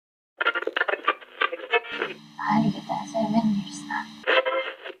Mahal kita, 7 years na.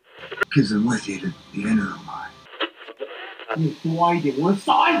 Because I'm with you to the end of the line.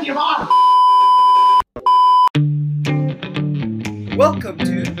 Welcome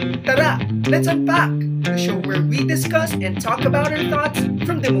to Tara, Let's Unpack, the show where we discuss and talk about our thoughts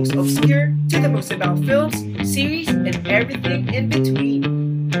from the most obscure to the most about films, series, and everything in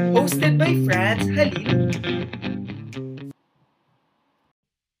between. Hosted by Franz Halil.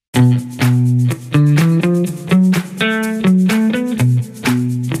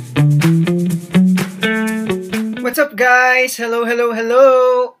 What's up, guys? Hello,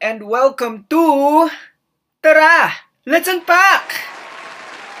 and welcome to Tara, Let's Unpack!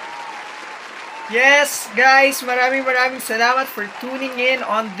 Yes, guys, maraming salamat for tuning in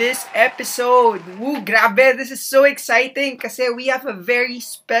on this episode. Woo, grabe, this is so exciting kasi we have a very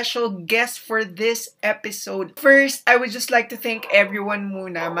special guest for this episode. First, I would just like to thank everyone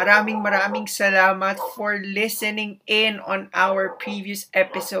muna. Maraming salamat for listening in on our previous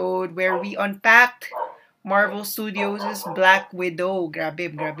episode where we unpacked Marvel Studios' Black Widow.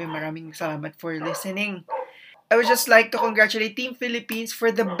 Grabe, maraming salamat for listening. I would just like to congratulate Team Philippines for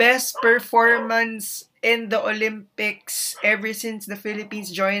the best performance in the Olympics ever since the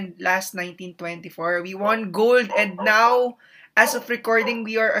Philippines joined last 1924. We won gold and now, as of recording,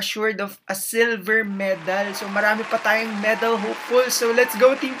 we are assured of a silver medal. So marami pa tayong medal hopeful. So let's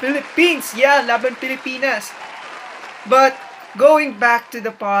go Team Philippines! Yeah, laban Pilipinas! But going back to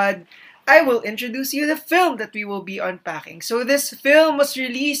the pod, I will introduce you the film that we will be unpacking. So this film was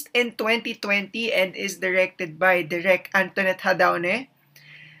released in 2020 and is directed by Direk Antoinette Hadaone,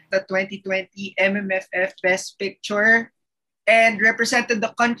 the 2020 MMFF Best Picture, and represented the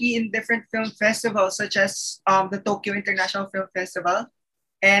country in different film festivals such as the Tokyo International Film Festival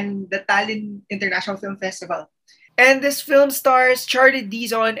and the Tallinn International Film Festival. And this film stars Charlie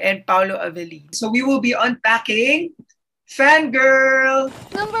Dizon and Paolo Avellini. So we will be unpacking Fangirl!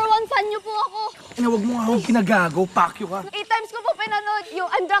 Number 1 fan niyo po ako. Huwag mo nga akong ginagago, pakyo ka. 8 times ko po pinanood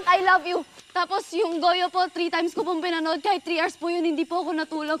yung I'm Drunk, I Love You. Tapos yung Goyo po, 3 times ko pong pinanood. Kahit 3 hours po yun, hindi po ako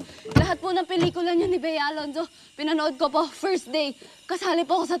natulog. Lahat po ng pelikula niyo ni Bea Alonzo, pinanood ko po first day. Kasali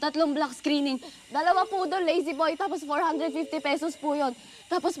po ako sa 3 black screening. 2 po doon, Lazy Boy, tapos 450 pesos po yun.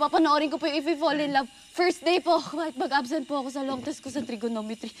 Tapos papanoorin ko po yung If We Fall in Love. First day po, kahit mag-absent po ako sa long test ko sa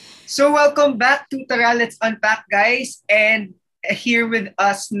trigonometry. So welcome back to Tara, Let's Unpack, guys. And here with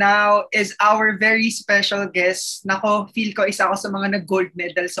us now is our very special guest. Nako, feel ko isa ako sa mga nag-gold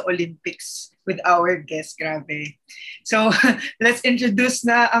medal sa Olympics with our guest. Grabe. So let's introduce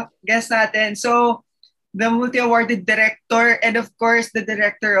na ang guest natin. So the multi-awarded director and of course the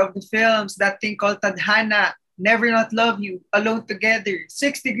director of the films, That Thing Called Tadhana, Never Not Love You, Alone Together,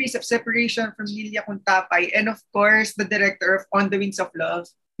 6 Degrees of Separation from Lilia Kuntapay, and of course, the director of On the Wings of Love.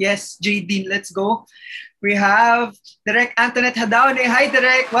 Yes, J. let's go. We have Direk Antoinette Hadaone. Hi,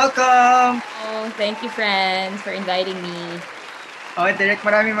 Direk. Welcome. Oh, thank you, friends, for inviting me. Oh, Direk,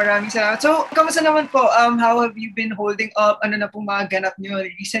 maraming salamat. So, kamusta naman po? How have you been holding up? Ano na pong mga ganap nyo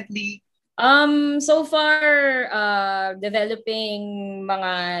recently? So far, developing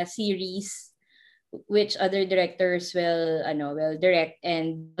mga series which other directors will direct,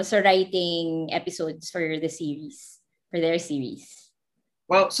 and also writing episodes for their series.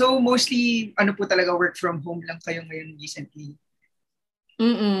 Wow, so mostly po talaga work from home lang kayo ngayon recently?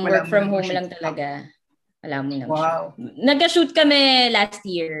 Work from home lang talaga. Wala mo lang. Wow. Nag-shoot kami last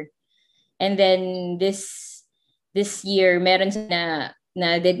year. And then this year meron na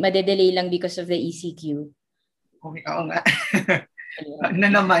madedelay lang because of the ECQ. Okay, oo nga. Na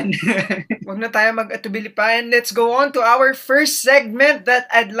naman. Huwag na tayo mag-atubili pa, and let's go on to our first segment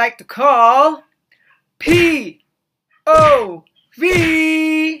that I'd like to call POV.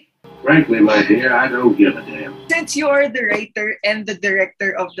 Frankly, my dear, I don't give a damn. Since you are the writer and the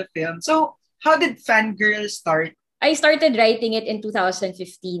director of the film, so how did Fangirl start? I started writing it in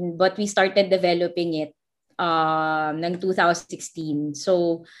 2015, but we started developing it ng 2016.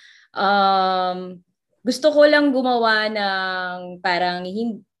 So, gusto ko lang gumawa ng parang,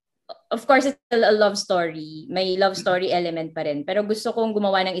 of course, it's a love story. May love story element pa rin. Pero gusto kong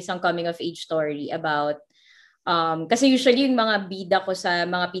gumawa ng isang coming-of-age story about, kasi usually yung mga bida ko sa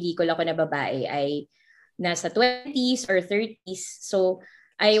mga pelikula ko na babae ay nasa 20s or 30s. So,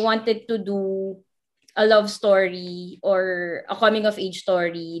 I wanted to do a love story or a coming-of-age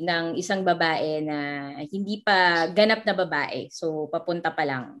story ng isang babae na hindi pa ganap na babae. So, papunta pa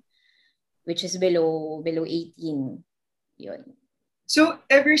lang, which is below 18. Yun. So,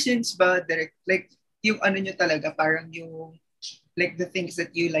 ever since ba, Direk, like, yung ano nyo talaga, parang yung, like, the things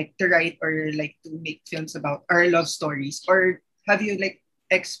that you like to write or like to make films about are love stories? Or have you, like,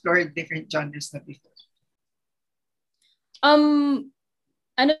 explored different genres na before? Um,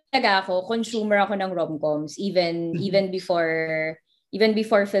 ano talaga ako, consumer ako ng rom-coms even before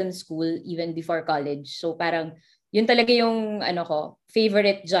film school, even before college. So parang yun talaga yung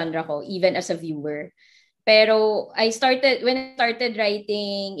favorite genre ko even as a viewer. Pero when I started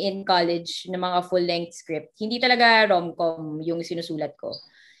writing in college ng mga full-length script, hindi talaga rom-com yung sinusulat ko.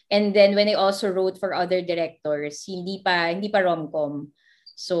 And then when I also wrote for other directors, hindi pa rom-com.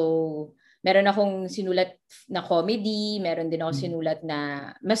 So meron akong sinulat na comedy, meron din ako sinulat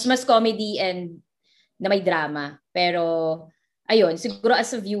na mas comedy and na may drama. Pero ayun, siguro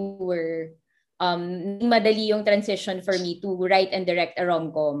as a viewer, madali yung transition for me to write and direct a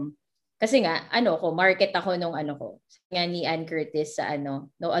rom-com. Kasi nga, market ako nung nga ni Ann Curtis sa No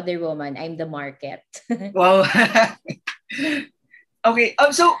Other Woman, I'm the market. Wow. Okay,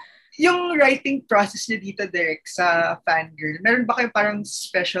 so yung writing process niyo dito, Derek, sa Fangirl, meron ba kayo parang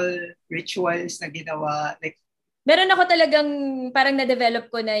special rituals na ginawa? Like, meron ako talagang parang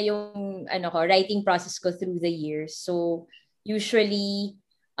na-develop ko na yung writing process ko through the years. So, usually,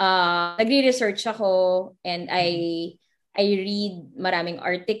 nagre-research ako and I read maraming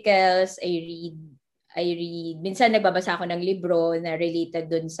articles, I read, minsan nagbabasa ako ng libro na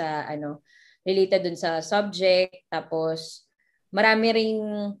related dun sa subject. Tapos,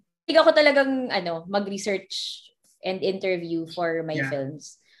 hindi ako talagang mag-research and interview for my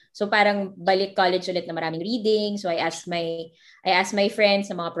films. So parang balik college ulit na maraming reading. So I asked my friends,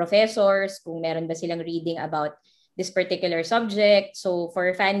 sa mga professors, kung meron ba silang reading about this particular subject. So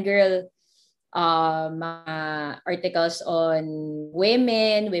for Fangirl, mga articles on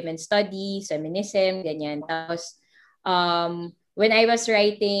women's studies, feminism, ganyan. Tapos when I was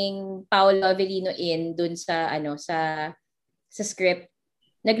writing Paolo Avellino dun sa script,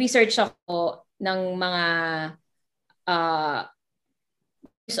 nag-research ako ng mga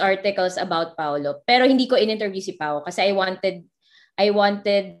articles about Paolo. Pero hindi ko in-interview si Pao kasi I wanted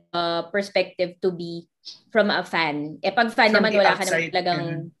perspective to be from a fan. Pag fan from naman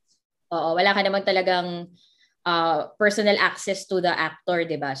wala ka naman talagang personal access to the actor,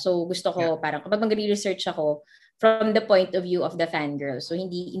 'di ba? So gusto ko parang kapag magre-research ako from the point of view of the fangirl. So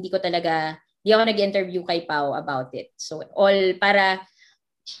hindi ako nag-interview kay Pao about it. So all para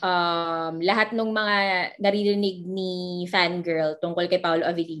lahat ng mga naririnig ni fangirl tungkol kay Paolo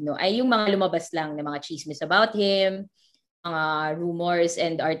Avellino ay yung mga lumabas lang na mga chismis about him, mga rumors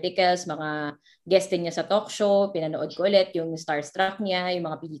and articles, mga guesting niya sa talk show, pinanood ko ulit yung Starstruck niya, yung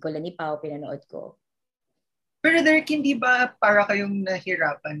mga pelikula ni Pao, pinanood ko. Pero Derek, hindi ba para kayong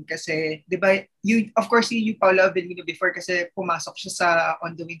nahirapan? Kasi, di ba, of course, you Paolo Avellino before kasi pumasok siya sa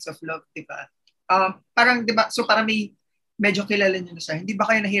On the Wings of Love, di ba? Parang, di ba, so parang medyo kilala niyo na siya. Hindi ba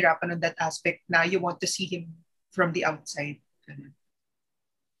kayo nahirapan on that aspect na you want to see him from the outside?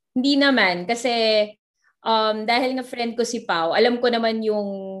 Hindi naman. Kasi dahil nga friend ko si Pao, alam ko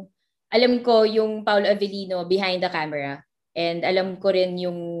yung Paolo Avellino behind the camera. And alam ko rin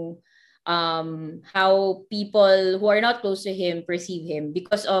yung how people who are not close to him perceive him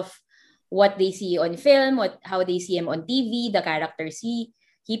because of what they see on film, how they see him on TV, the characters he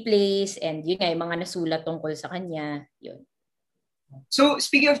plays, and yun nga, yung mga nasulat tungkol sa kanya. Yun. So,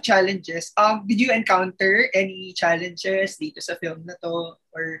 speaking of challenges, did you encounter any challenges dito sa film na to?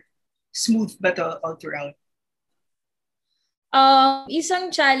 Or smooth ba to all throughout?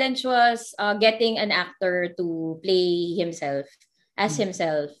 Isang challenge was getting an actor to play himself, as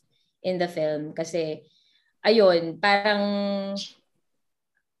himself in the film. Kasi, ayun, parang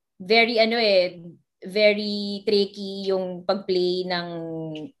very tricky yung pag-play ng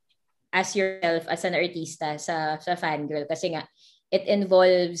as yourself as an artista sa fangirl. Kasi nga, it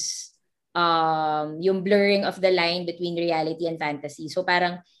involves yung blurring of the line between reality and fantasy. So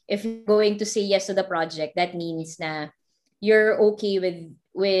parang if you're going to say yes to the project, that means na you're okay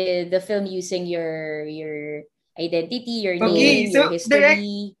with the film using your identity, your name, your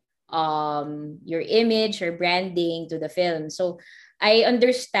history, your image, your branding to the film. So I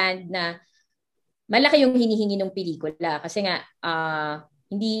understand na malaki yung hinihingi ng pelikula kasi nga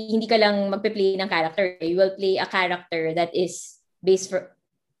hindi ka lang magpe-play ng character. You will play a character that is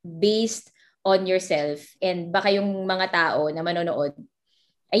based on yourself, and baka yung mga tao na manonood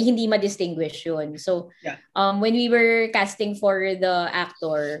ay hindi ma-distinguish yun. So when we were casting for the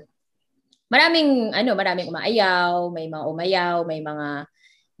actor, maraming umaayaw, may mga umayaw, may mga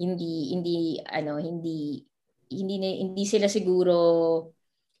hindi sila siguro,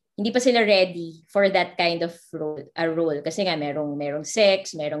 hindi pa sila ready for that kind of role kasi nga merong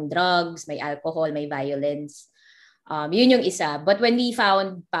sex, merong drugs, may alcohol, may violence. Yun yung isa. But when we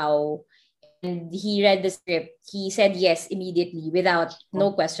found Pao and he read the script, he said yes immediately without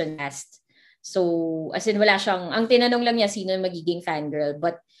no question asked. So, as in, wala siyang, ang tinanong lang niya sino magiging fangirl.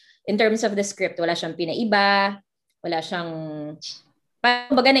 But in terms of the script, wala siyang pinaiba, wala siyang,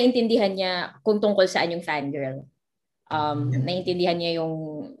 parang baga naintindihan niya kung tungkol saan yung fangirl. Naintindihan niya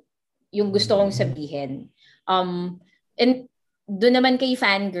yung gusto kong sabihin. And doon naman kay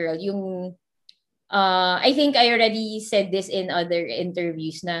fangirl, yung I think I already said this in other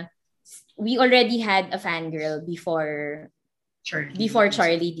interviews na we already had a fangirl before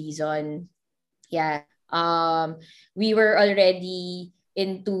Charlie Dizon. Yeah. We were already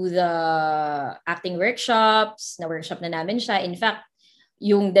into the acting workshops, na-workshop na namin siya. In fact,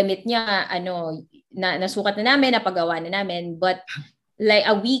 yung damit niya, nasukat na namin, napagawa na namin. But like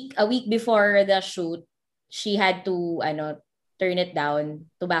a week before the shoot, she had to turn it down,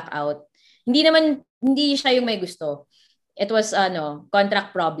 to back out. Hindi siya yung may gusto. It was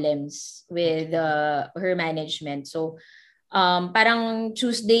contract problems with her management. So parang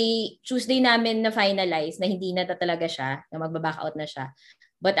Tuesday namin na finalize na hindi na talaga siya, na magba-back out na siya.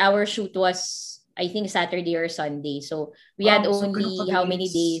 But our shoot was I think Saturday or Sunday. So we had only how many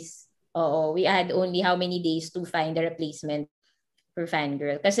days? We had only how many days to find a replacement for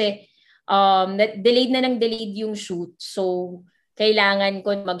fangirl. Kasi delayed yung shoot. So kailangan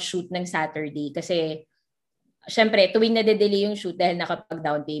ko mag-shoot ng Saturday kasi syempre tuwing na-delay yung shoot dahil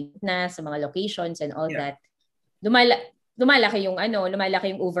nakapag-down payment na sa mga locations and all that. Lumalaki yung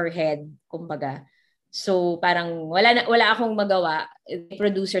overhead, kumbaga. So parang wala akong magawa.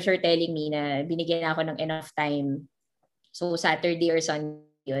 Producers are telling me na binigyan ako ng enough time. So Saturday or Sunday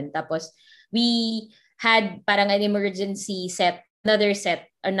yun. Tapos we had parang an emergency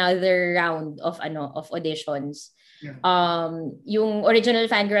another round of auditions. Yeah. Yung original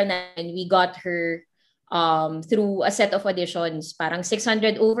fangirl namin, we got her through a set of auditions. Parang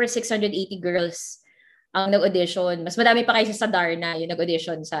over 680 girls ang nag-audition. Mas madami pa kaysa sa Darna yung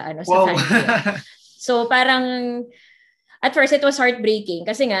nag-audition sa wow. Sa fangirl. So parang at first it was heartbreaking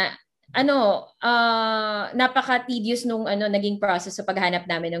kasi nga napaka-tedious nung naging process sa paghanap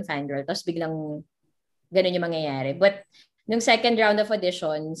namin ng fangirl. Tapos biglang ganun yung mangyayari. But nung second round of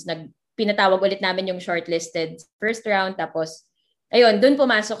auditions, pinatawag ulit namin yung shortlisted first round. Tapos, ayun, dun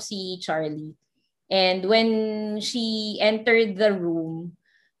pumasok si Charlie. And when she entered the room,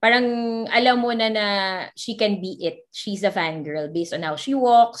 parang alam mo na she can be it. She's a fangirl based on how she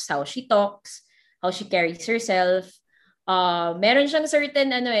walks, how she talks, how she carries herself. Meron siyang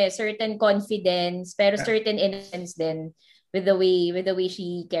certain confidence, pero certain innocence din with the way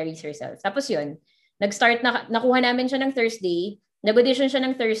she carries herself. Tapos yun, nag-start nakuha namin siya ng Thursday. Nag-audition siya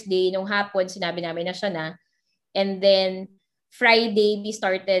ng Thursday. Nung hapon, sinabi namin na siya na. And then, Friday, we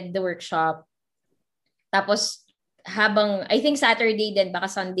started the workshop. Tapos, I think Saturday din, baka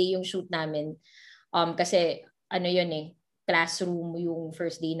Sunday yung shoot namin. Kasi, classroom yung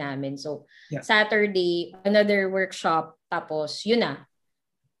first day namin. So, yeah. Saturday, another workshop. Tapos, yun na.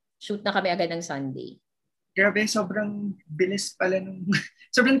 Shoot na kami agad ng Sunday. Grabe, sobrang bilis pala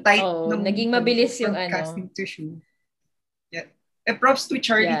sobrang tight naging mabilis yung casting to shoot. Yeah. Props to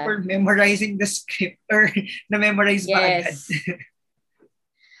Charlie for memorizing the script or na-memorize ba agad?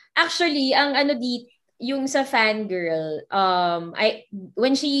 Actually, ang yung sa fangirl,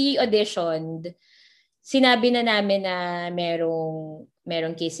 when she auditioned, sinabi na namin na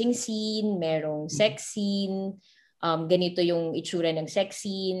merong kissing scene, merong sex scene, ganito yung itsura ng sex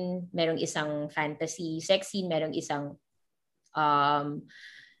scene, merong isang fantasy sex scene, merong isang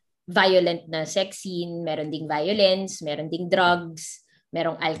violent na sex scene, meron ding violence, meron ding drugs,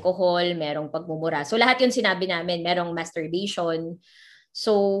 merong alcohol, merong pagmumura. So lahat yun sinabi namin, merong masturbation.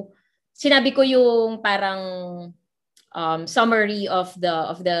 So sinabi ko yung parang summary of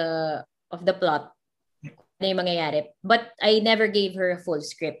the plot na yung mangyayari. But I never gave her a full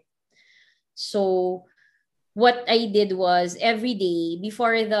script. So what I did was every day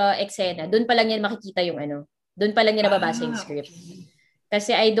before the eksena, doon pa lang yan makikita yung doon pa lang niya nababasa yung script.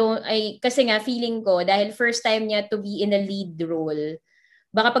 Kasi kasi nga feeling ko dahil first time niya to be in a lead role,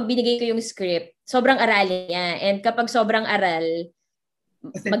 baka pag binigay ko yung script, sobrang aralin niya. And kapag sobrang aral,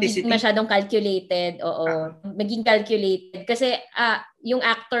 magiging masyadong calculated. Maging calculated. Kasi yung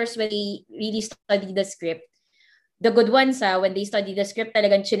actors, when they really study the script, the good ones, when they study the script,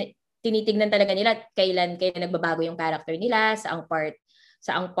 talagang tinitignan talaga nila kailan nagbabago yung character nila, saang part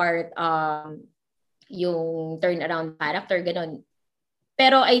yung turnaround character, ganun.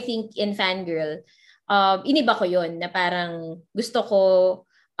 Pero I think in fangirl, iniba ko yun na parang gusto ko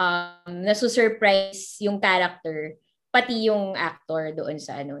nasusurprise yung character pati yung actor doon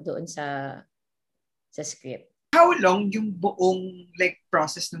sa script. How long yung buong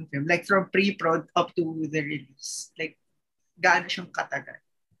process ng film? Like from pre-prod up to the release? Like gaano siyang katagal?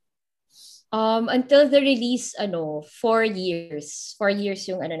 Until the release, 4 years. 4 years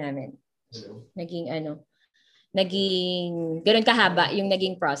yung namin. Naging ganun kahaba yung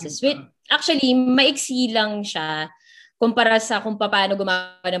naging process. Actually, maiksi lang siya kumpara sa kung paano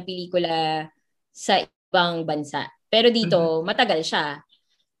gumawa ng pelikula sa ibang bansa. Pero dito, matagal siya.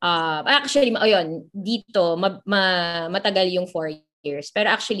 Actually, dito, matagal yung 4 years.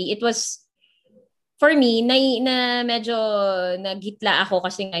 Pero actually, it was, for me, na medyo naghitla ako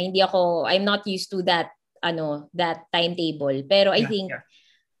kasi nga I'm not used to that timetable. Pero I think,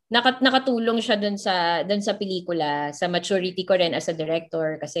 nakatulong siya dun sa pelikula, sa maturity ko rin as a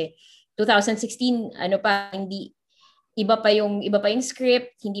director kasi 2016 hindi iba pa yung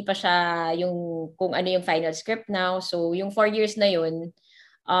script, hindi pa siya yung kung ano yung final script now. So yung 4 years na yun,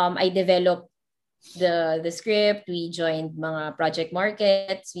 I developed the script. We joined mga project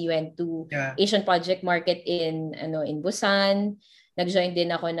markets. We went to Asian Project Market in Busan. Nag-join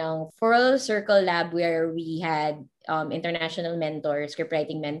din ako ng Full Circle Lab where we had international mentors,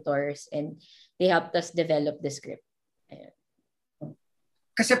 scriptwriting mentors, and they helped us develop the script. Ayan.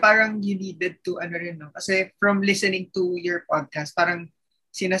 Kasi parang you needed to, no? Kasi from listening to your podcast, parang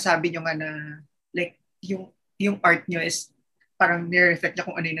sinasabi nyo nga na, like, yung art nyo is parang nire-reflect niya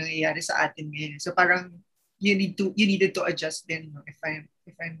kung ano yung nangyayari sa atin ngayon. So parang you needed to adjust din, no? If I'm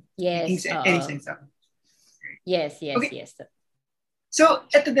making any sense. Yes. So,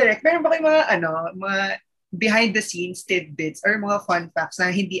 eto direct, meron ba kayo mga behind the scenes tidbits or mga fun facts na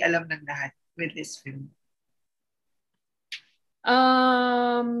hindi alam ng lahat with this film?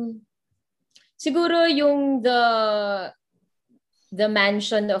 Siguro yung the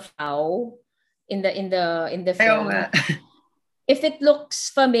mansion of Ao in the film. If it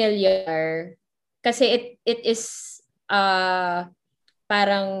looks familiar, kasi it is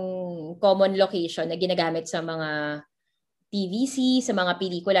parang common location na ginagamit sa mga TVC, sa mga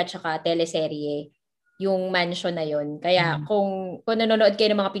pelikula at saka teleserye, yung mansion na yun. Kaya kung nanonood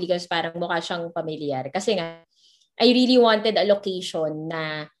kayo ng mga pelikula, parang mukha siyang familiar. Kasi nga, I really wanted a location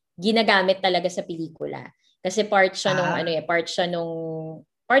na ginagamit talaga sa pelikula. Kasi part siya nung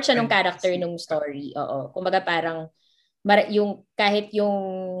character nung story. Oo. Kumbaga parang kahit yung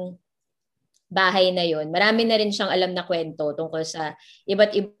bahay na yun, marami na rin siyang alam na kwento tungkol sa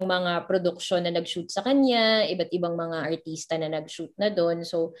iba't ibang mga produksyon na nag-shoot sa kanya, iba't ibang mga artista na nag-shoot na doon.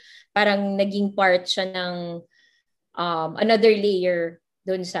 So parang naging part siya ng another layer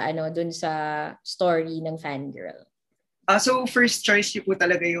doon sa story ng Fangirl. So first choice niyo po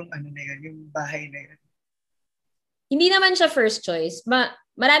talaga yung yung bahay na yun? Hindi naman siya first choice.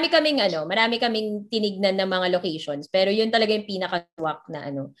 Marami kaming tinignan ng mga locations, pero yun talaga yung pinaka-swak na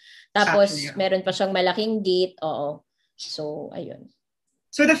Tapos meron pa siyang malaking gate, oo. So ayun.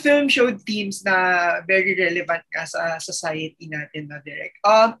 So the film showed themes na very relevant ka sa society natin na direct.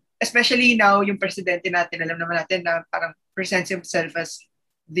 Especially now yung presidente natin, alam naman natin na parang presents himself as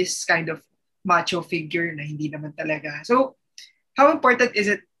this kind of macho figure na hindi naman talaga. So, how important is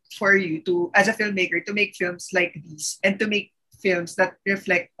it for you to, as a filmmaker, to make films like these and to make films that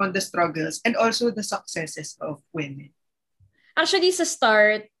reflect on the struggles and also the successes of women? Actually, sa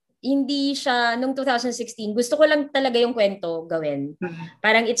start, hindi siya, nung 2016, gusto ko lang talaga yung kwento gawin.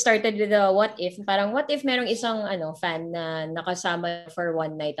 Parang it started with a what if. Parang what if merong isang fan na nakasama for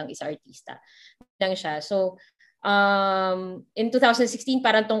one night ang isang artista. Lang siya. So, in 2016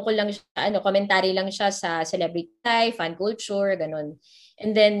 parang tungkol lang siya commentary lang siya sa celebrity life, fan culture, ganun.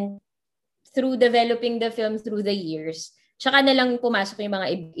 And then through developing the film through the years, tsaka na lang pumasok yung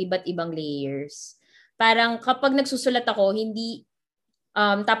mga iba't ibang layers. Parang kapag nagsusulat ako, hindi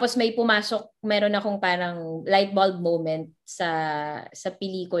tapos meron akong parang light bulb moment sa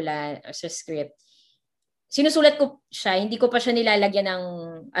pelikula, sa script. Sinusulat ko siya, hindi ko pa siya nilalagyan ng,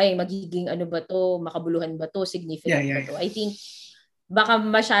 magiging ba to, makabuluhan ba to, significant ba to. I think, baka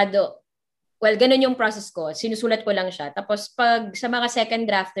masyado, ganun yung process ko. Sinusulat ko lang siya. Tapos pag sa mga second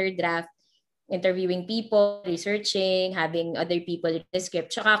draft, third draft, interviewing people, researching, having other people read the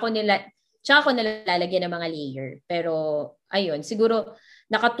script, tsaka ako nilalagyan ng mga layer. Pero, ayun, siguro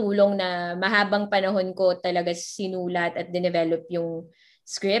nakatulong na mahabang panahon ko talaga sinulat at dinevelop yung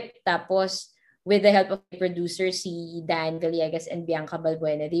script. Tapos, with the help of the producers, si Dan Villegas and Bianca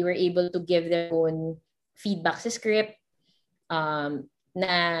Balbuena, they were able to give their own feedback sa script.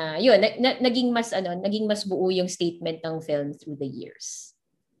 Naging mas buo yung statement ng film through the years.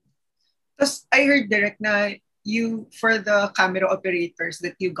 Tapos I heard direct na for the camera operators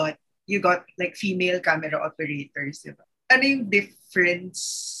that you got like female camera operators, diba? Ano yung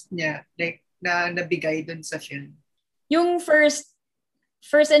difference niya like na nabigay dun sa film? Yung first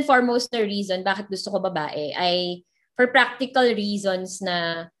and foremost na reason bakit gusto ko babae ay for practical reasons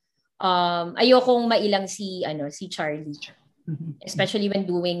na ayokong mailang si Charlie. Especially when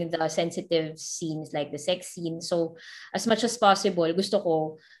doing the sensitive scenes like the sex scene. So, as much as possible, gusto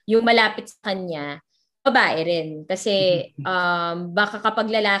ko yung malapit sa kanya, babae rin. Kasi baka kapag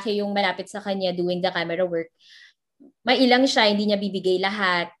lalaki yung malapit sa kanya doing the camera work, mailang siya, hindi niya bibigay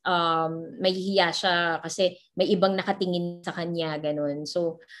lahat. Mahihiya siya kasi may ibang nakatingin sa kanya, ganun.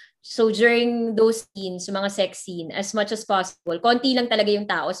 So during those scenes, mga sex scene, as much as possible, konti lang talaga yung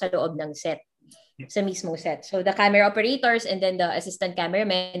tao sa loob ng set, sa mismong set. So the camera operators and then the assistant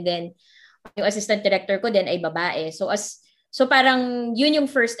cameraman and then yung assistant director ko din ay babae. So parang yun yung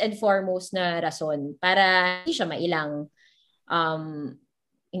first and foremost na rason para hindi siya mailang.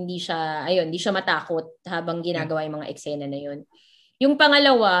 Hindi siya matakot habang ginagawa yung mga eksena na yun. Yung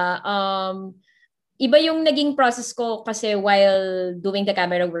pangalawa, iba yung naging process ko kasi while doing the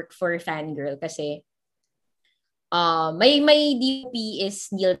camera work for Fangirl kasi may DOP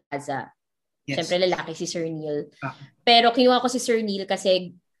is Neil Plaza. Yes. Siyempre lalaki si Sir Neil. Pero kinuha ko si Sir Neil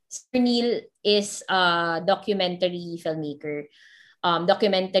kasi Sir Neil is a documentary filmmaker,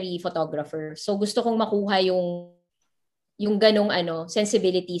 documentary photographer. So gusto kong makuha yung ganong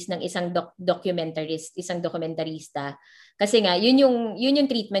sensibilities ng isang documentarista kasi nga yun yung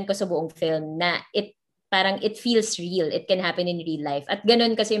treatment ko sa buong film na it feels real, it can happen in real life at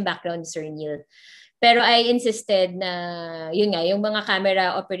ganon kasi yung background ni Sir Neil. Pero I insisted na yun nga yung mga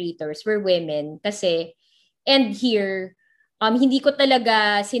camera operators were women kasi and here hindi ko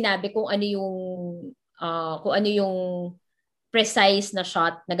talaga sinabi kung ano yung precise na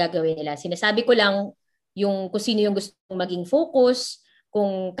shot na gagawin nila. Sinasabi ko lang kung sino yung gusto maging focus,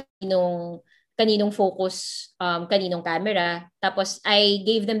 kung kaninong focus, kaninong camera. Tapos, I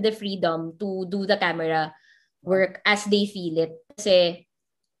gave them the freedom to do the camera work as they feel it. Kasi,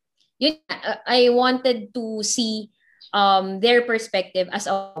 I wanted to see their perspective as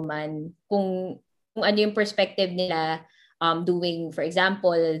a woman. Kung ano yung perspective nila doing, for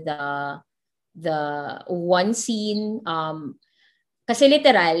example, the one scene, kasi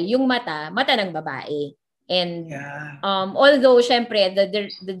literal, yung mata ng babae. And although syempre the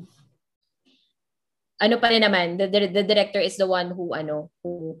pa rin naman the director is the one who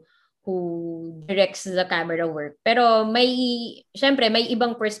directs the camera work. Pero syempre may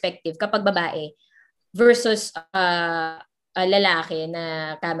ibang perspective kapag babae versus a lalaki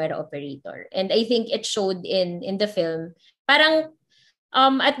na camera operator. And I think it showed in the film. Parang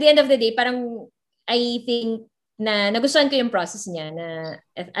at the end of the day, parang I think na nagustuhan ko yung process niya na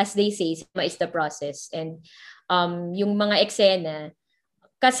as they say, cinema is the process. And yung mga eksena,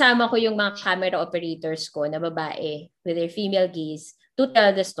 kasama ko yung mga camera operators ko na babae with their female gaze to tell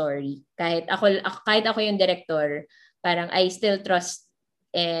the story. Kahit ako yung director, parang I still trust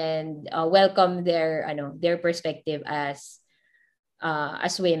and welcome their perspective as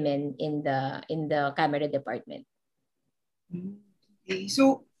women in the camera department. Okay.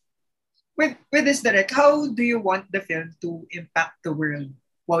 So with this direct, how do you want the film to impact the world?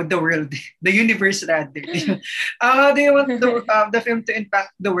 Well, the universe rather. How do you want the film to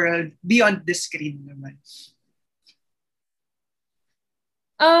impact the world beyond the screen naman?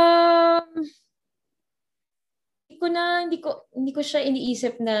 Hindi ko siya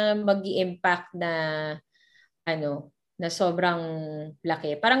iniisip na mag-i-impact na na sobrang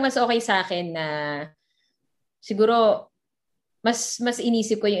laki. Parang mas okay sa akin na siguro mas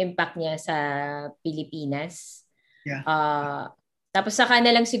inisip ko yung impact niya sa Pilipinas. Yeah. Tapos saka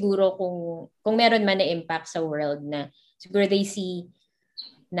na lang siguro kung meron man na impact sa world na siguro they see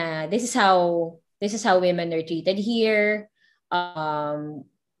na this is how women are treated here.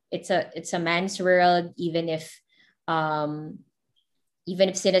 It's a man's world even if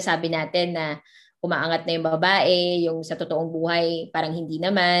sinasabi natin na umaangat na yung babae, yung sa totoong buhay parang hindi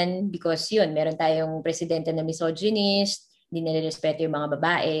naman because yun, meron tayong presidente na misogynist, hindi nilirespeto yung mga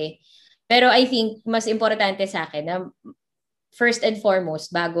babae. Pero I think mas importante sa akin na first and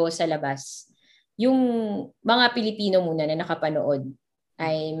foremost, bago sa labas, yung mga Pilipino muna na nakapanood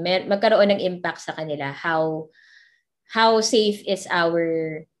ay magkaroon ng impact sa kanila. How safe is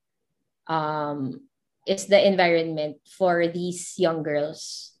is the environment for these young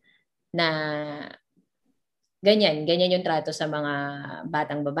girls na ganyan yung trato sa mga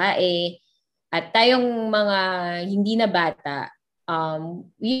batang babae. At tayong mga hindi na bata,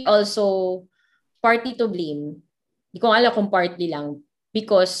 we also partly to blame. Hindi ko alam kung partly lang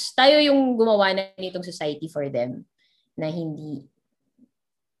because tayo yung gumawa na nitong society for them na hindi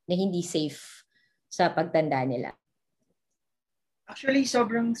safe sa pagtanda nila. Actually,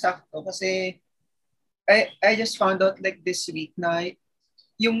 sobrang sakto kasi I just found out like this week na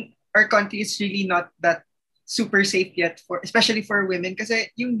our country is really not that super safe yet for especially for women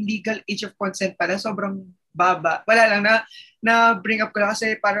kasi yung legal age of consent pala sobrang baba. Wala lang na bring up ko lang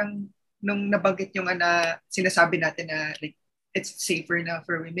kasi parang nung nabanggit yung sinasabi natin na like it's safer na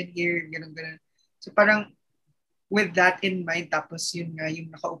for women here, ganun. So parang with that in mind, tapos yun nga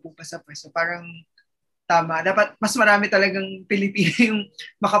yung nakaupo pa sa pwesto, parang tama. Dapat mas marami talagang Pilipino yung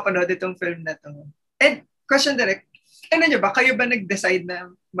makapanood itong film na to. And question direct, ano nyo ba? Kayo ba nag-decide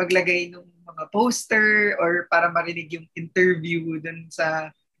na maglagay ng mga poster or para marinig yung interview dun sa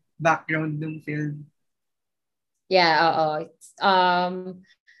background ng film? Yeah, oo.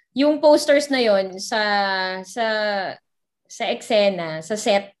 Yung posters na yon sa eksena, sa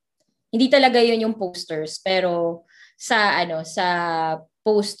set, hindi talaga yun yung posters, pero sa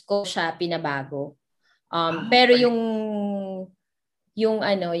post ko siya pinabago. Pero yung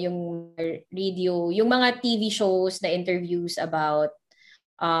radio, yung mga TV shows na interviews about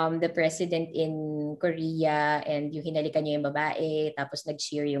the president in Korea and yung hinalikan niya yung babae, tapos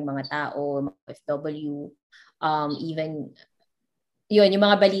nag-cheer yung mga tao, mga FW, even yun, yung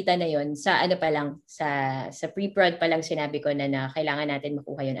mga balita na yun, sa pa lang, sa pre-prod pa lang sinabi ko na kailangan natin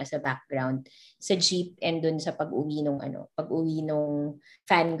makuha yun as a background sa jeep and dun sa pag-uwi nung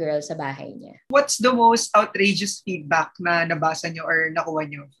fangirl sa bahay niya. What's the most outrageous feedback na nabasa nyo or nakuha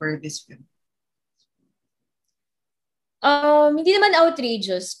nyo for this film? Hindi naman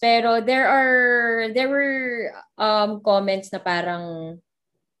outrageous, pero there were comments na parang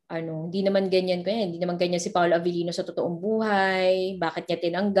hindi naman ganyan si Paolo Avellino sa totoong buhay, bakit niya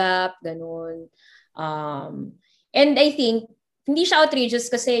tinanggap, ganun. And I think, hindi siya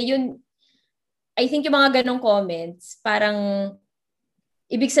outrageous kasi I think yung mga ganong comments, parang,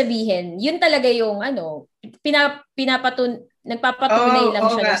 ibig sabihin, yun talaga yung, nagpapatunay lang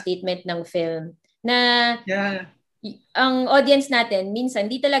siya ng statement ng film, na, ang audience natin, minsan,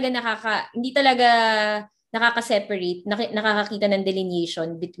 hindi talaga nakaka-separate, nakakakita ng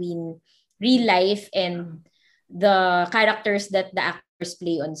delineation between real life and the characters that the actors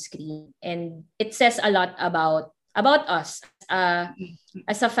play on screen. And it says a lot about us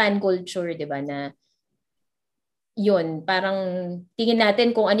as a fan culture, di ba, na yun, parang tingin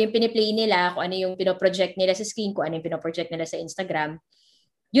natin kung ano yung piniplay nila, kung ano yung pinoproject nila sa screen, kung ano yung pinoproject nila sa Instagram.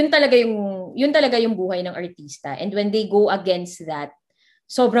 Yun talaga yung buhay ng artista. And when they go against that,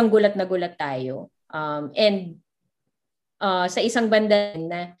 sobrang gulat na gulat tayo. And sa isang banda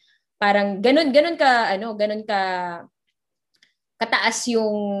na parang ganun ka kataas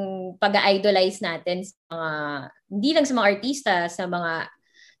yung pag-idolize natin sa mga, hindi lang sa mga artista,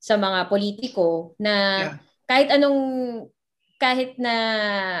 sa mga politiko na kahit na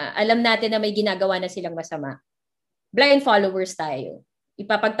alam natin na may ginagawa na silang masama, blind followers tayo.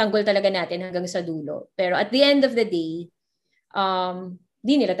 Ipapagtanggol talaga natin hanggang sa dulo. Pero at the end of the day,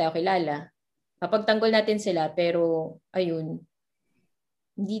 di nila tayo kilala. Papagtanggol natin sila, pero ayun,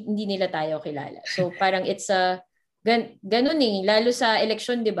 hindi nila tayo kilala. So parang it's ganun lalo sa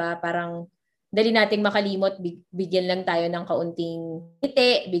election, 'di ba? Parang dali nating makalimot, bigyan lang tayo ng kaunting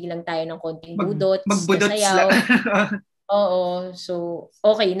ngiti, bigyan lang tayo ng kaunting budot, sayaw. Oo, so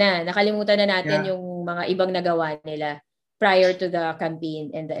okay na. Nakalimutan na natin yung mga ibang nagawa nila prior to the campaign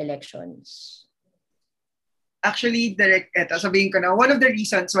and the elections. Actually, direct, sabihin ko na, one of the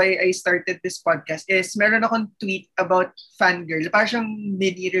reasons why I started this podcast is meron akong tweet about Fangirl. Parang siyang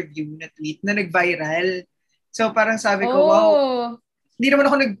mini-review na tweet na nag-viral. So parang sabi ko, wow, hindi naman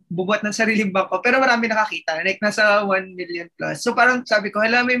ako nagbubuhat ng sariling bangko, pero marami nakakita. Like, nasa 1 million plus. So parang sabi ko,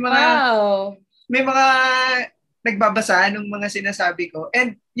 hala, may mga nagbabasa ng mga sinasabi ko.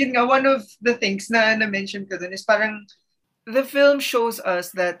 And yun nga, one of the things na na-mention ko dun is parang the film shows us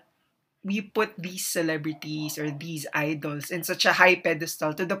that we put these celebrities or these idols in such a high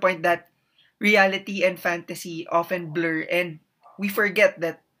pedestal to the point that reality and fantasy often blur and we forget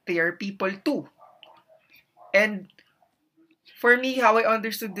that they are people too. And for me, how I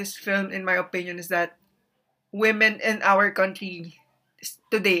understood this film, in my opinion, is that women in our country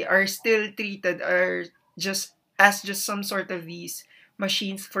today are still treated just some sort of these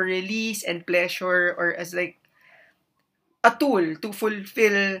machines for release and pleasure, or as like a tool to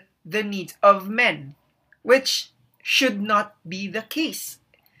fulfill the needs of men, which should not be the case.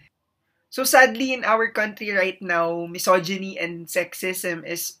 So sadly, in our country right now, misogyny and sexism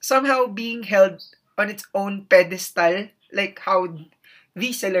is somehow being held on its own pedestal, like how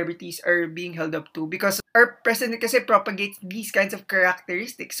these celebrities are being held up to, because our president kasi propagates these kinds of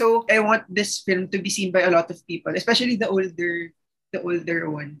characteristics. So I want this film to be seen by a lot of people, especially the older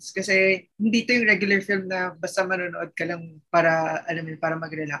ones. Kasi hindi ito yung regular film na basta manonood ka lang para, para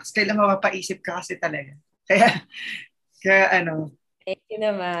mag-relax. Kailangan mapapaisip ka kasi talaga. Kaya Thank you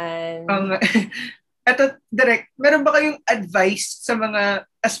naman. Eto, direct, meron ba kayong advice sa mga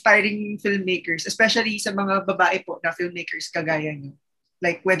aspiring filmmakers, especially sa mga babae po na filmmakers kagaya niyo?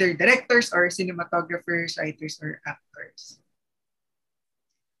 Like whether directors or cinematographers, writers, or actors.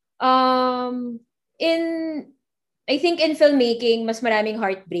 Um, in I think in filmmaking, mas maraming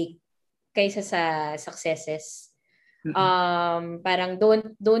heartbreak kaysa sa successes. Parang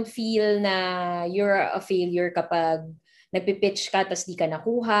don't feel na you're a failure kapag nagpipitch ka tapos di ka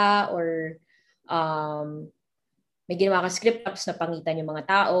nakuha, or may ginawa ka script tapos napangitan yung mga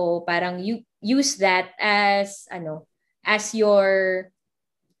tao. Parang you use that as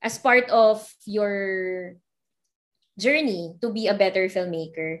as part of your journey to be a better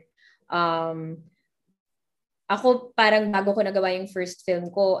filmmaker. Ako, parang bago ko nagawa yung first film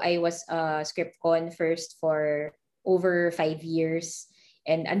ko, I was a script con first for over 5 years.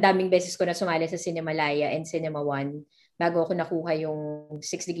 And ang daming beses ko na sumali sa Cinemalaya and Cinema One bago ako nakuha yung 6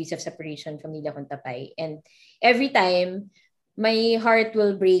 Degrees of Separation from Nila Contapay. And every time, my heart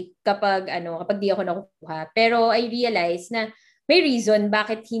will break kapag di ako nakuha. Pero I realized na may reason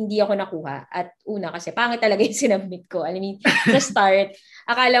bakit hindi ako nakuha. At una, kasi pangit talaga yung sinubmit ko. I mean, sa start,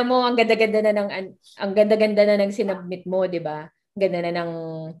 akala mo ang ganda-ganda na ng sinubmit mo, 'di ba? Ganda na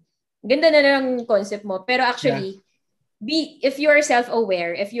ng concept mo. Pero actually, if you are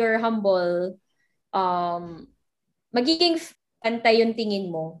self-aware, if you're humble, magiging pantay yung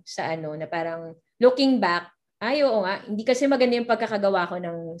tingin mo sa na parang looking back, oo nga, hindi kasi maganda yung pagkakagawa ko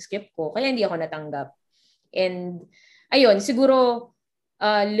ng script ko, kaya hindi ako natanggap. And ayun, siguro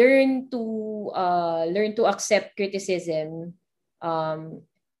learn to accept criticism,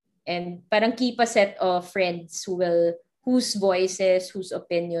 and parang keep a set of friends whose voices, whose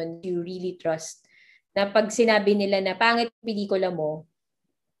opinion you really trust. Na pag sinabi nila na pangit pelikula mo,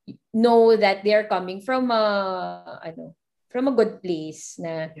 know that they're coming from a good place,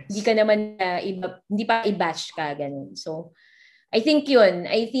 na hindi ka naman hindi pa i-bash ka ganun. So I think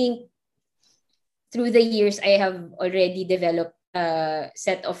through the years, I have already developed a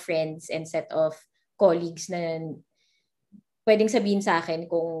set of friends and set of colleagues na pwedeng sabihin sa akin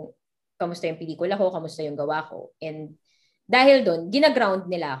kung kamusta yung pelikula ko, kamusta yung gawa ko. And dahil doon,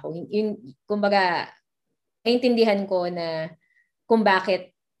 ginaground nila ako. Kumbaga, naintindihan ko na kung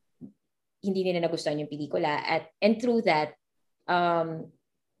bakit hindi nila nagustuhan yung pelikula. And through that,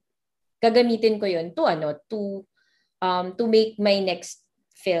 gagamitin ko yun to make my next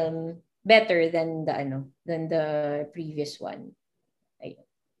film better than the previous one. Ayun.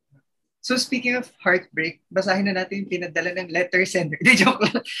 So speaking of heartbreak, basahin na natin yung pinadala ng letter sender. Di joke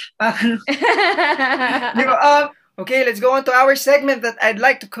lang. Okay, let's go on to our segment that I'd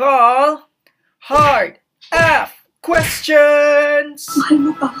like to call Hard F Questions! Mahal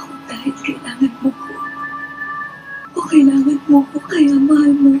mo pa ako kahit kailangan mo ko. O kailangan mo ko kaya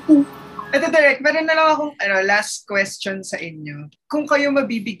mahal mo ko. Ito, direct, meron na lang akong last question sa inyo. Kung kayo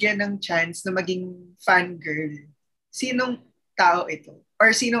mabibigyan ng chance na maging fangirl, sinong tao ito? Or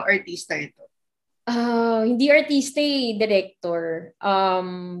sinong artista ito? Hindi artista director.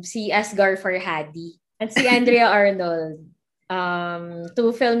 Si Asghar Farhadi at si Andrea Arnold. Two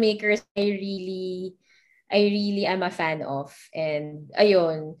filmmakers I really am a fan of. And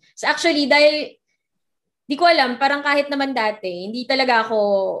ayun. So actually, dahil di ko alam, parang kahit naman dati, hindi talaga ako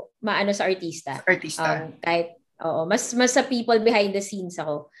maano sa artista. Kahit, mas sa people behind the scenes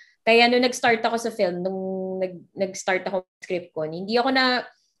ako. Kaya nung nag-start ako sa film, nung nag-start ako sa script ko, hindi ako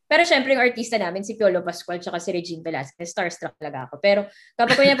pero syempre yung artista namin, si Piolo Pascual, tsaka si Regine Velasquez, starstruck talaga ako. Pero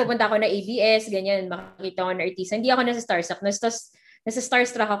kapag ko pupunta ako na ABS, ganyan, makikita ko na artista, hindi ako nasa starstruck. Nasa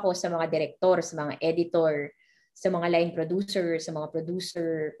starstruck ako sa mga director, sa mga editor, sa mga line producer, sa mga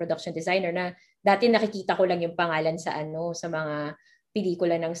producer, production designer na dati nakikita ko lang yung pangalan sa mga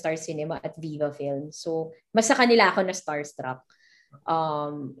pelikula ng Star Cinema at Viva Film. So, mas sa kanila ako na starstruck.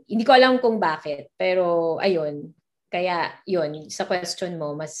 Hindi ko alam kung bakit, pero ayun. Kaya yun, sa question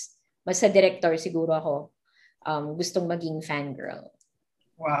mo, mas sa director siguro ako gustong maging fangirl.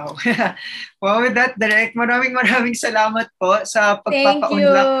 Wow. Wow, with that, Direk, maraming salamat po sa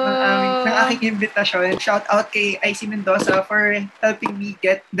pagpapaunlak ng aking invitasyon. Shout out kay IC Mendoza for helping me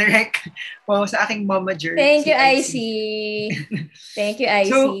get Direk sa aking momager. Thank you, IC. Thank you, IC.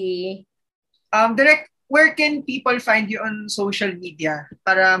 So, Direk, where can people find you on social media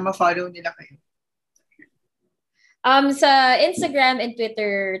para ma-follow nila kayo? Sa Instagram and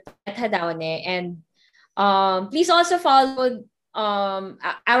Twitter, @Hadaone. And please also follow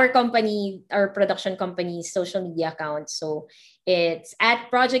our production company's social media account. So it's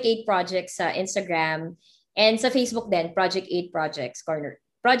at Project 8 Projects sa Instagram, and sa Facebook din, Project 8 Projects Corner.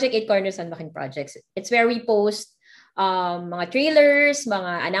 Project 8 Corners San Joaquin Projects. It's where we post mga trailers,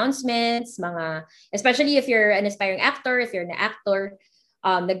 mga announcements, especially if you're an aspiring actor, if you're an actor,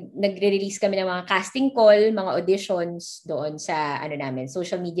 nagre-release kami ng mga casting call, mga auditions doon sa namin,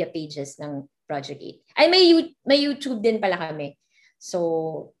 social media pages ng Project 8. Ay, may YouTube din pala kami.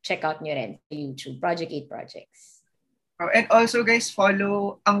 So, check out nyo rin sa YouTube, Project 8 Projects. And also guys,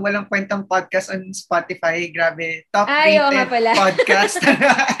 follow ang Walang Kwentang Podcast on Spotify. Grabe, top nga rated pala. podcast.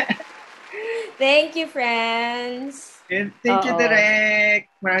 Thank you, friends. And thank you,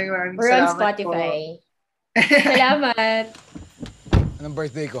 Direk. Maraming We're on salamat Spotify. po. Salamat. Anong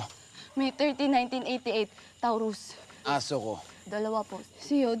birthday ko? May 30, 1988, Taurus. Aso ko. 2 po.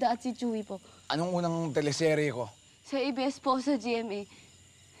 Si Yoda at si Chewie po. Anong unang teleserye ko? Sa ABS po, sa GMA.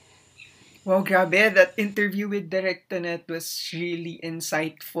 Wow, grabe. That interview with Direk Tonet was really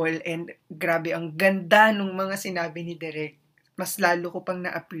insightful and grabe, ang ganda nung mga sinabi ni Direk. Mas lalo ko pang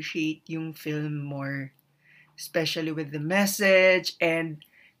na-appreciate yung film more. Especially with the message and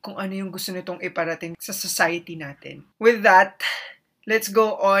kung ano yung gusto nitong iparating sa society natin. With that, let's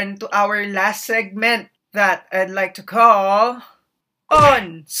go on to our last segment that I'd like to call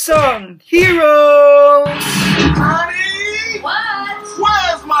Unsung Heroes! Honey! What?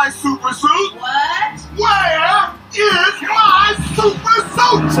 Where's my super suit? What? Where is my super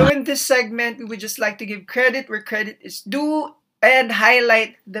suit? So in this segment, we would just like to give credit where credit is due and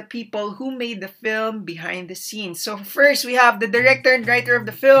highlight the people who made the film behind the scenes. So first, we have the director and writer of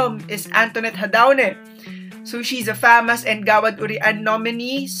the film is Antoinette Hadaune. So she's a famous and Gawad Urian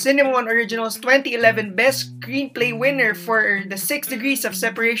nominee, Cinema One Originals 2011 Best Screenplay winner for The 6 Degrees of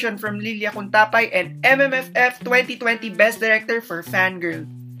Separation from Lilia Kuntapay, and MMFF 2020 Best Director for Fangirl.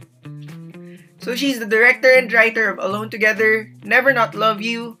 So she's the director and writer of Alone Together, Never Not Love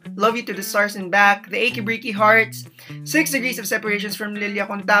You to the Stars and Back, The Achy Breaky Hearts, 6 Degrees of Separations from Lilia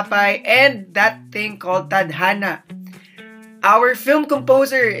Kuntapay, and That Thing Called Tadhana. Our film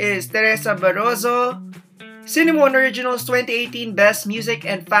composer is Teresa Barroso, Cinema One Originals 2018 Best Music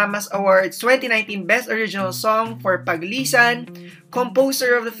and FAMAS Awards 2019 Best Original Song for Paglisan,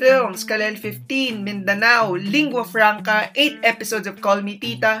 composer of the films Kalel 15, Mindanao, Lingua Franca, 8 episodes of Call Me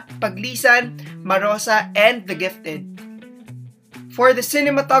Tita, Paglisan, Marosa, and The Gifted. For the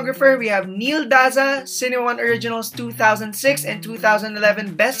cinematographer, we have Neil Daza, Cinema One Originals 2006 and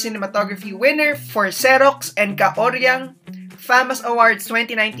 2011 Best Cinematography winner for Xerox and Kaoryang, FAMAS Awards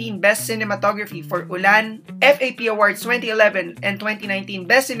 2019 Best Cinematography for Ulan, FAP Awards 2011 and 2019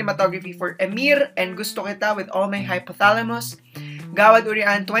 Best Cinematography for Emir and Gusto Kita with All My Hypothalamus, Gawad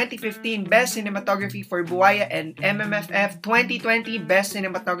Urian 2015 Best Cinematography for Buaya, and MMFF 2020 Best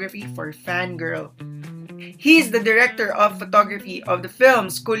Cinematography for Fangirl. He's the director of photography of the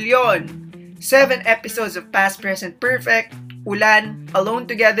films Kulyon, 7 episodes of Past, Present, Perfect, Ulan, Alone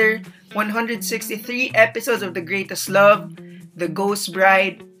Together, 163 episodes of The Greatest Love, The Ghost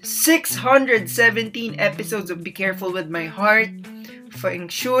Bride, 617 episodes of Be Careful With My Heart, Feng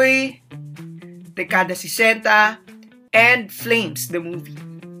Shui, Dekada 60, and Flames, the movie.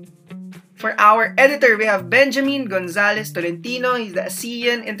 For our editor, we have Benjamin Gonzalez Tolentino. He's the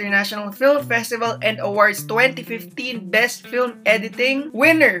ASEAN International Film Festival and Awards 2015 Best Film Editing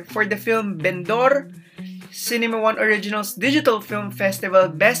winner for the film Bendor, Cinema One Originals Digital Film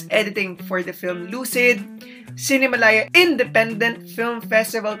Festival Best Editing for the film Lucid, Cinemalaya Independent Film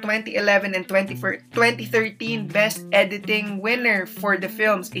Festival 2011 and 2013 Best Editing winner for the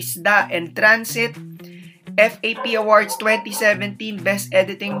films Isda and Transit, FAP Awards 2017 Best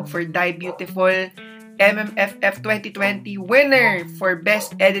Editing for Die Beautiful, MMFF 2020 winner for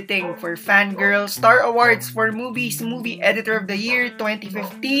Best Editing for Fangirl, Star Awards for Movies Movie Editor of the Year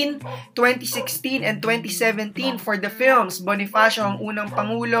 2015, 2016, and 2017 for the films Bonifacio Ang Unang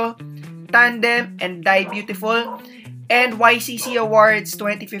Pangulo, Tandem, and Die Beautiful, and YCC Awards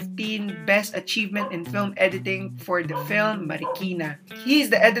 2015 Best Achievement in Film Editing for the film Marikina. He's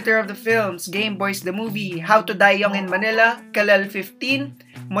the editor of the films Game Boys the Movie, How to Die Young in Manila, Kalal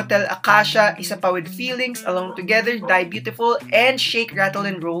 15, Motel Acacia, Isa Pa With Feelings, Alone Together, Die Beautiful, and Shake, Rattle,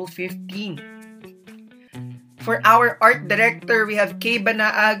 and Roll 15. For our art director, we have Kay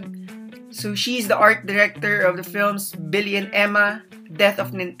Banaag. So she's the art director of the films Billy and Emma, Death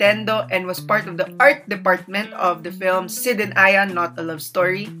of Nintendo, and was part of the art department of the film Sid and Aya, Not a Love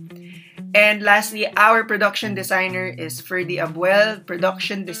Story. And lastly, our production designer is Ferdy Abuel,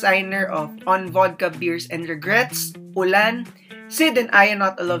 production designer of On Vodka, Beers, and Regrets, Ulan, Sid and Aya,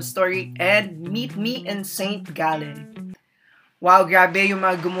 Not a Love Story, and Meet Me in St. Gallen. Wow, grabe yung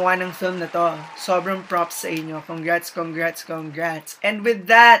mga gumawa ng film na to. Sobrang props sa inyo. Congrats, congrats, congrats. And with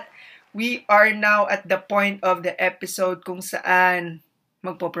that, we are now at the point of the episode kung saan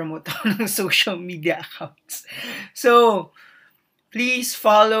magpo-promote ako ng social media accounts. So, please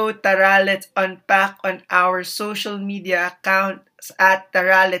follow Tara Let's Unpack on our social media accounts at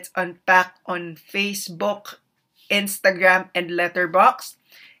Tara Let's Unpack on Facebook, Instagram, and Letterboxd.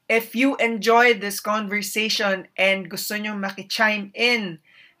 If you enjoyed this conversation and gusto nyo maki-chime in,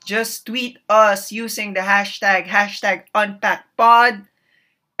 just tweet us using the hashtag #UnpackPod.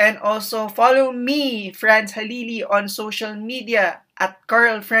 And also follow me, Franz Halili, on social media at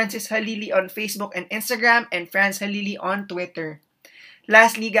Carl Francis Halili on Facebook and Instagram, and Franz Halili on Twitter.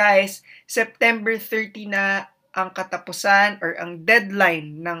 Lastly guys, September 30 na ang katapusan or ang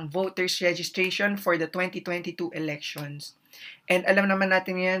deadline ng voters registration for the 2022 elections. And alam naman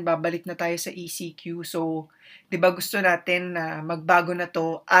natin ngayon, babalik na tayo sa ECQ. So, di ba gusto natin na magbago na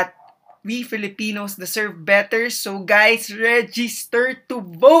to at we Filipinos deserve better. So guys, register to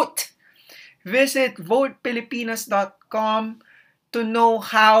vote! Visit votefilipinos.com to know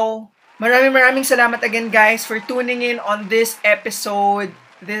how. Maraming salamat again guys for tuning in on this episode.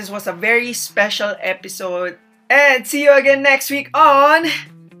 This was a very special episode. And see you again next week on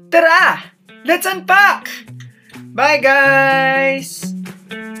Tara! Let's Unpack! Bye guys!